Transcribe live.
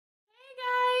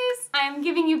I'm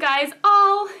giving you guys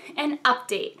all an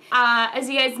update. As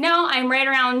you guys know, I'm right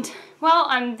around, well,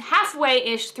 I'm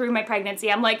halfway-ish through my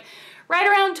pregnancy. I'm like right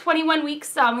around 21 weeks,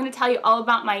 so I'm going to tell you all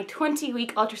about my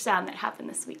 20-week ultrasound that happened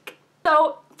this week.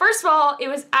 So, first of all, it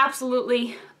was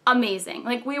absolutely amazing.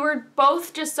 Like, we were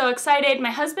both just so excited.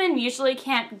 My husband usually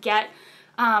can't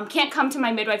come to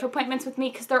my midwife appointments with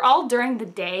me because they're all during the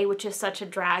day, which is such a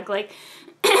drag. Like,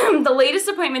 the latest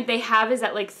appointment they have is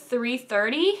at like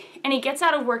 3:30, and he gets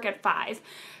out of work at 5.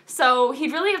 So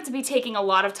he'd really have to be taking a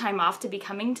lot of time off to be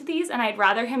coming to these, and I'd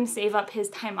rather him save up his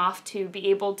time off to be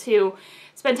able to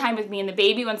spend time with me and the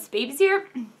baby once the baby's here.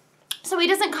 So he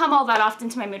doesn't come all that often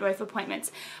to my midwife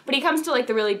appointments, but he comes to like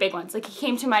the really big ones. Like, he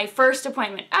came to my first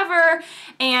appointment ever,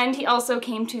 and he also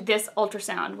came to this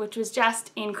ultrasound, which was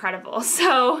just incredible.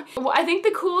 So I think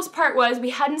the coolest part was we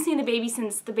hadn't seen the baby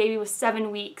since the baby was 7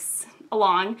 weeks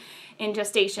along in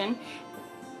gestation.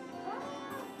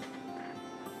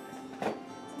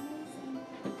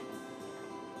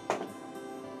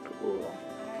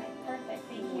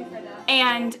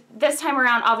 And this time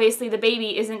around, obviously, the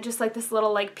baby isn't just like this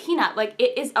little like peanut. Like,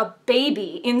 it is a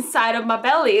baby inside of my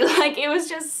belly. Like, it was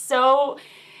just so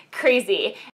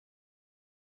crazy.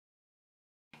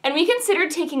 And we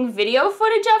considered taking video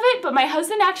footage of it, but my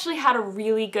husband actually had a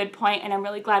really good point, and I'm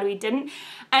really glad we didn't.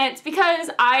 And it's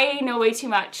because I know way too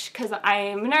much, because I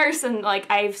am a nurse and like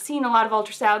I've seen a lot of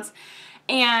ultrasounds.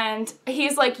 And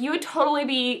he's like, you would totally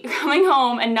be coming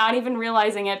home and not even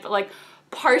realizing it, but like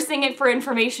parsing it for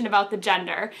information about the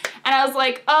gender. And I was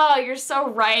like, oh, you're so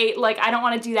right. Like, I don't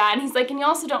want to do that. And he's like, and you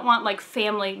also don't want like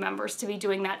family members to be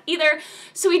doing that either.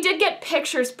 So we did get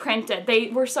pictures printed. They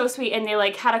were so sweet, and they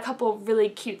like had a couple really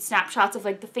cute snapshots of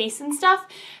like the face and stuff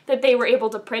that they were able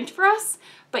to print for us.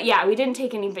 But yeah, we didn't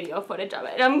take any video footage of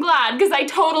it. And I'm glad, because I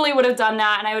totally would have done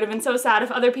that, and I would have been so sad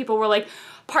if other people were like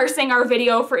parsing our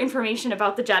video for information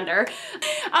about the gender.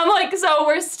 I'm like, so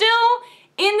we're still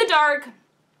in the dark.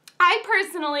 I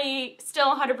personally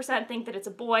still 100% think that it's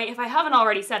a boy. If I haven't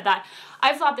already said that,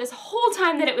 I've thought this whole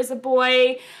time that it was a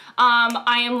boy.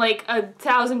 I am like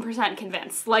 1000%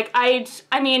 convinced. Like, I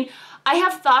mean, I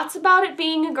have thoughts about it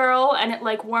being a girl, and it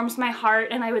like warms my heart,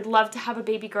 and I would love to have a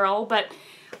baby girl, but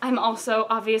I'm also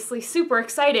obviously super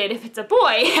excited if it's a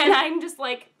boy, and I'm just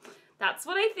like, that's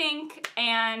what I think.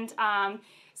 And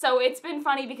so it's been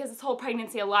funny because this whole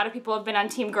pregnancy, a lot of people have been on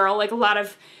Team Girl. Like, a lot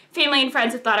of family and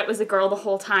friends have thought it was a girl the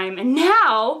whole time. And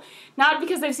now, not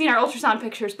because they've seen our ultrasound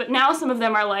pictures, but now some of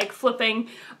them are like flipping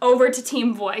over to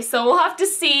Team Boy. So we'll have to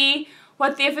see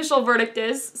what the official verdict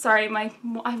is. Sorry, I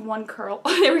have one curl.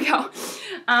 Oh, there we go.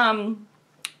 So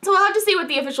we'll have to see what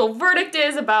the official verdict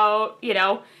is about, you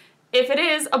know, if it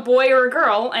is a boy or a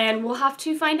girl, and we'll have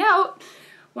to find out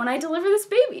when I deliver this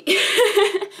baby.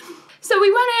 So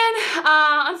we went in.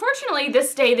 Unfortunately,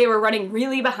 this day they were running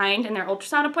really behind in their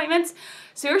ultrasound appointments,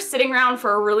 so we were sitting around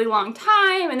for a really long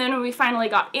time, and then when we finally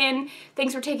got in,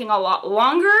 things were taking a lot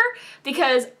longer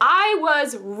because I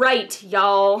was right,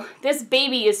 y'all. This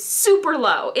baby is super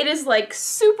low. It is like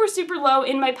super, super low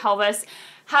in my pelvis.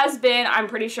 Has been, I'm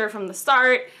pretty sure, from the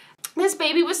start. This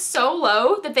baby was so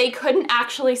low that they couldn't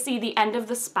actually see the end of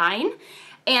the spine.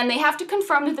 And they have to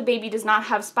confirm that the baby does not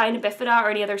have spina bifida or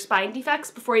any other spine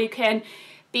defects before you can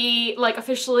be like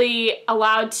officially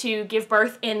allowed to give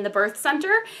birth in the birth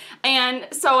center. And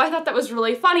so I thought that was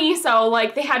really funny. So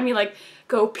like they had me like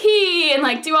go pee and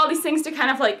like do all these things to kind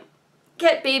of like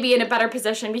get baby in a better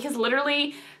position, because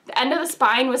literally the end of the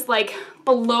spine was like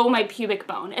below my pubic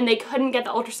bone, and they couldn't get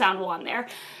the ultrasound one there.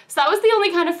 So that was the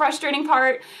only kind of frustrating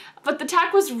part. But the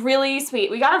tech was really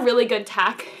sweet. We got a really good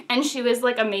tech, and she was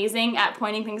like amazing at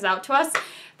pointing things out to us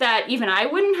that even I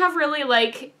wouldn't have really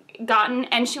like gotten.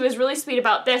 And she was really sweet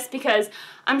about this, because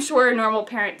I'm sure normal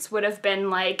parents would have been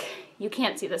like, you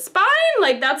can't see the spine?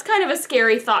 Like, that's kind of a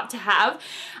scary thought to have.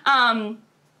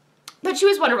 But she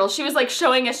was wonderful. She was like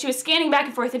showing us, she was scanning back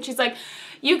and forth, and she's like,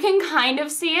 you can kind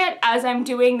of see it as I'm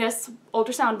doing this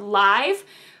ultrasound live,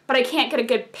 but I can't get a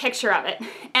good picture of it.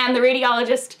 And the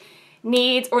radiologist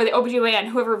needs, or the OBGYN,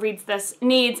 whoever reads this,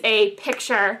 needs a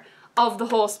picture of the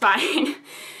whole spine.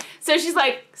 So she's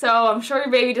like, so I'm sure your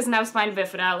baby doesn't have spina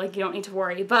bifida, like you don't need to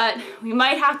worry, but we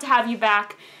might have to have you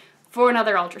back for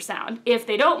another ultrasound if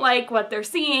they don't like what they're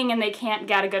seeing and they can't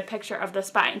get a good picture of the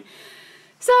spine.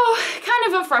 So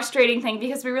kind of a frustrating thing,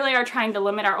 because we really are trying to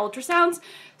limit our ultrasounds.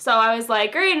 So I was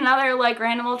like, great, another like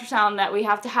random ultrasound that we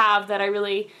have to have that I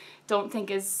really don't think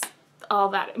is all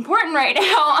that important right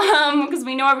now, because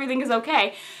we know everything is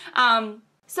okay.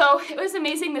 So it was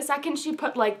amazing. The second she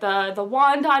put like the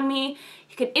wand on me,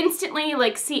 you could instantly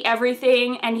like see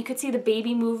everything, and you could see the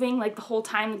baby moving like the whole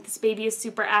time. Like, this baby is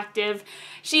super active.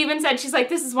 She even said, she's like,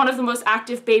 this is one of the most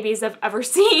active babies I've ever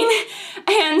seen.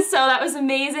 And so that was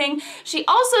amazing. She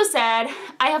also said,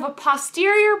 I have a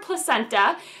posterior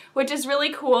placenta, which is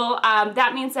really cool.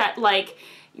 That means that like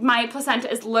my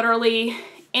placenta is literally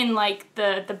in like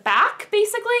the back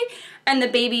basically, and the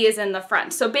baby is in the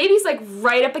front. So baby's like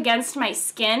right up against my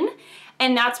skin,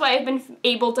 and that's why I've been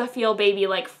able to feel baby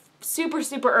like super,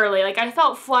 super early. Like, I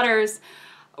felt flutters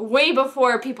way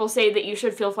before people say that you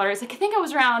should feel flutters. Like, I think I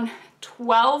was around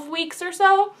 12 weeks or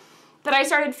so that I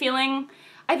started feeling,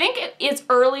 I think it's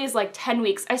early as like 10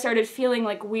 weeks, I started feeling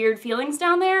like weird feelings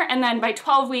down there, and then by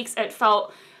 12 weeks it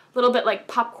felt a little bit like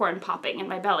popcorn popping in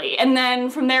my belly. And then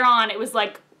from there on, it was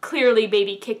like clearly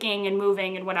baby kicking and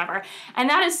moving and whatever. And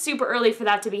that is super early for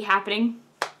that to be happening.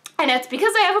 And it's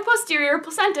because I have a posterior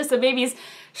placenta, so baby's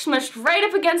smushed right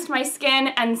up against my skin,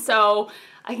 and so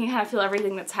I can kind of feel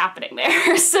everything that's happening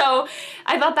there. So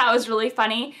I thought that was really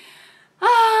funny.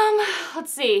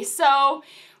 Let's see. So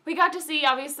we got to see,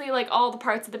 obviously, like all the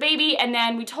parts of the baby, and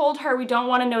then we told her we don't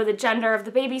want to know the gender of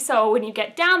the baby, so when you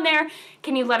get down there,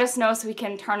 can you let us know so we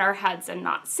can turn our heads and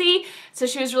not see? So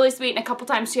she was really sweet, and a couple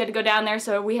times she had to go down there,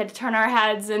 so we had to turn our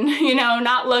heads and, you know,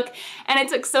 not look, and it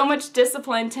took so much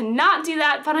discipline to not do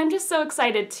that, but I'm just so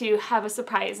excited to have a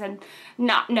surprise and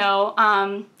not know,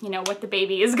 you know, what the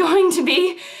baby is going to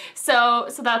be. So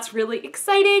that's really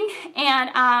exciting,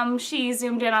 and she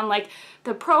zoomed in on, like,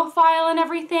 the profile and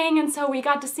everything, and so we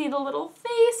got to see the little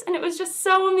face, and it was just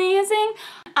so amazing.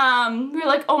 We were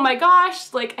like, oh my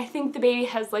gosh, like, I think the baby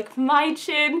has like my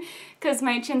chin, because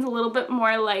my chin's a little bit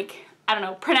more like, I don't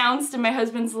know, pronounced, and my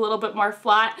husband's a little bit more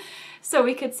flat, so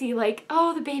we could see like,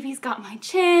 oh, the baby's got my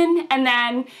chin. And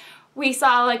then we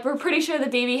saw, like, we're pretty sure the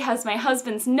baby has my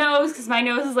husband's nose, because my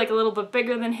nose is like a little bit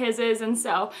bigger than his is, and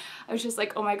so I was just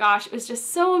like, oh my gosh, it was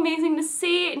just so amazing to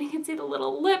see, and you can see the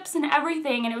little lips and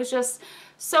everything, and it was just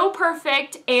so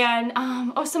perfect. And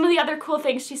oh, some of the other cool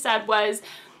things she said was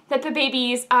that the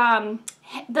baby's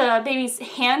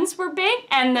hands were big,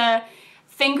 and the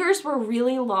fingers were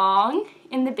really long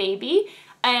in the baby.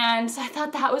 And so I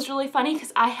thought that was really funny,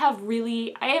 because I have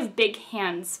big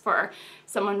hands for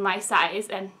someone my size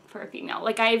and for a female.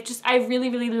 Like, I have really,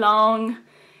 really long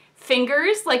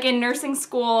fingers. Like, in nursing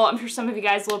school, I'm sure some of you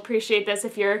guys will appreciate this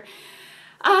if you're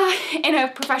in a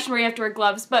profession where you have to wear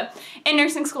gloves, but in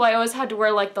nursing school I always had to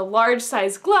wear like the large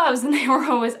size gloves, and they were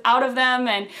always out of them,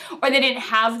 or they didn't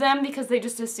have them because they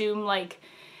just assume, like,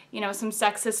 you know, some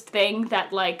sexist thing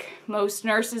that like most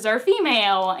nurses are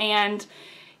female, and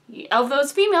of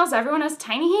those females everyone has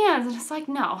tiny hands, and it's like,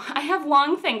 no, I have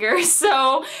long fingers,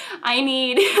 so I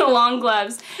need long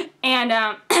gloves. And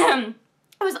it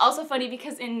was also funny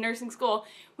because in nursing school,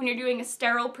 when you're doing a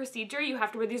sterile procedure, you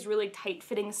have to wear these really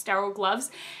tight-fitting sterile gloves,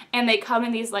 and they come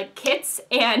in these like kits,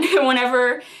 and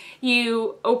whenever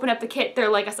you open up the kit, they're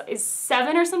like a size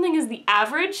 7 or something is the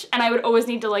average, and I would always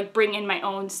need to like bring in my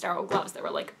own sterile gloves that were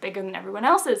like bigger than everyone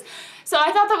else's. So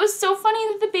I thought that was so funny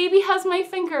that the baby has my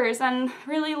fingers and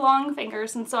really long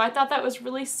fingers, and so I thought that was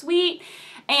really sweet.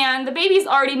 And the baby's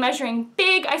already measuring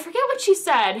big. I forget what she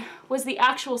said was the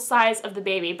actual size of the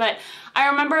baby, but I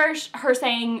remember her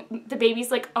saying the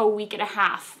baby's like a week and a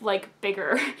half, like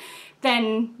bigger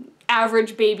than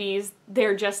average babies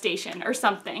their gestation or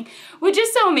something, which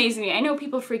is so amazing to me. I know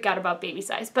people freak out about baby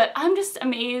size, but I'm just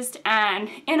amazed and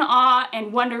in awe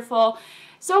and wonderful.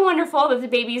 So wonderful that the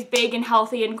baby's big and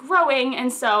healthy and growing,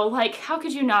 and so like, how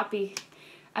could you not be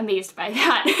amazed by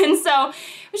that? And so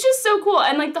it was just so cool,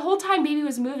 and like the whole time baby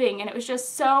was moving, and it was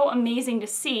just so amazing to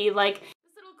see like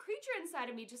this little creature inside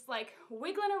of me just like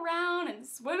wiggling around and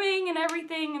swimming and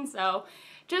everything, and so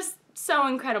just so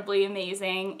incredibly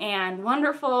amazing and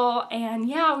wonderful. And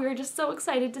yeah, we were just so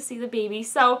excited to see the baby.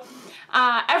 So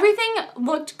everything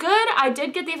looked good. I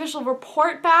did get the official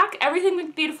report back. Everything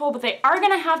looked beautiful, but they are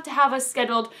gonna have to have us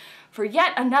scheduled for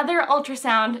yet another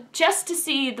ultrasound just to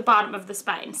see the bottom of the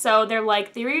spine. So they're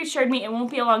like, they reassured me it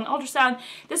won't be a long ultrasound.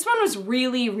 This one was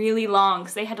really, really long,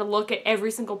 because they had to look at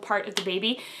every single part of the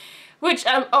baby, which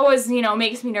always, you know,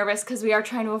 makes me nervous because we are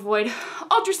trying to avoid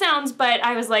ultrasounds, but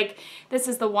I was like, this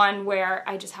is the one where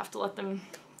I just have to let them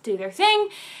do their thing,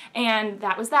 and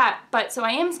that was that. But so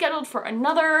I am scheduled for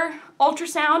another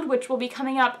ultrasound, which will be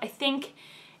coming up, I think,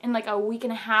 in like a week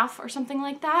and a half or something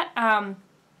like that.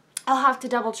 I'll have to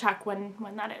double check when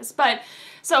that is. But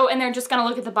so, and they're just gonna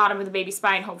look at the bottom of the baby's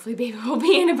spine. Hopefully baby will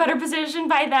be in a better position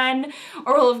by then,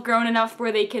 or will have grown enough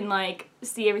where they can like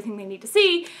see everything they need to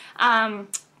see.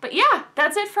 But yeah,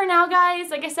 that's it for now, guys.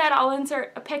 Like I said, I'll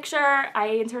insert a picture. I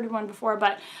inserted one before,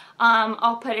 but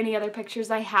I'll put any other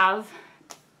pictures I have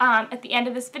at the end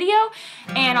of this video,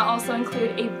 and I'll also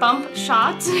include a bump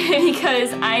shot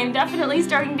because I am definitely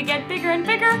starting to get bigger and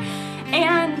bigger.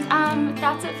 And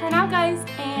that's it for now, guys.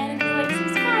 And